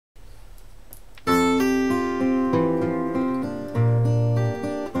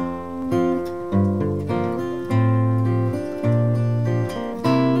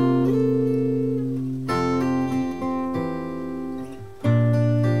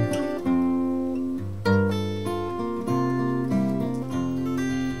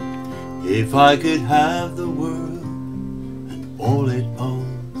If I could have the world and all it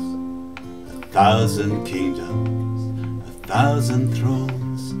owns, 1,000 kingdoms, 1,000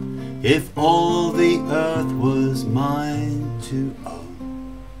 thrones, if all the earth was mine to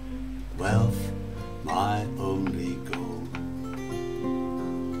own, wealth my only goal,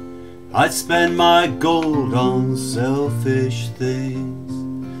 I'd spend my gold on selfish things,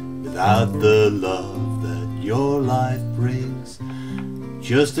 without the love that your life brings.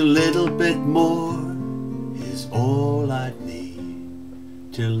 Just a little bit more is all I'd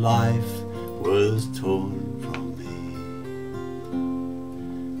need, till life was torn from me.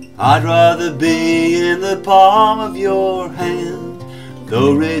 I'd rather be in the palm of your hand,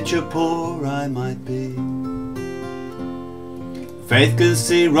 though rich or poor I might be. Faith can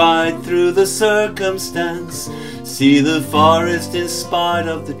see right through the circumstance, see the forest in spite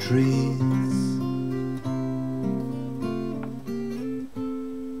of the trees.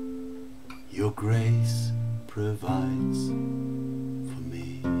 Your grace provides for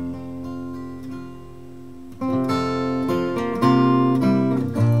me.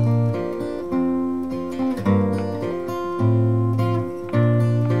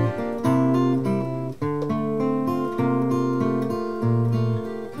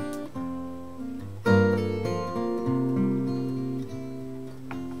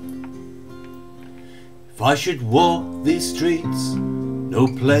 If I should walk these streets, no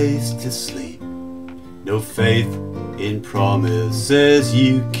place to sleep, no faith in promises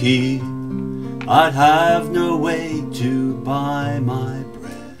you keep, I'd have no way to buy my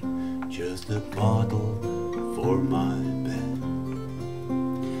bread, just a bottle for my bed.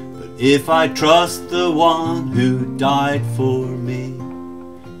 But if I trust the one who died for me,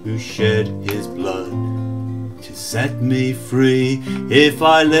 who shed his blood to set me free, if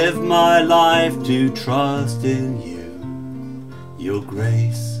I live my life to trust in you, your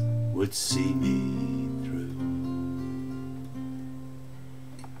grace would see me through.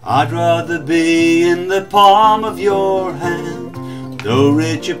 I'd rather be in the palm of your hand, though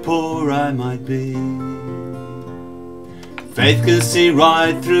rich or poor I might be. Faith can see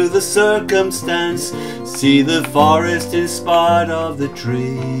right through the circumstance, see the forest in spite of the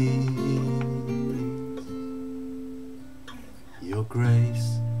trees. Your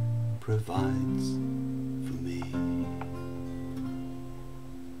grace provides for me.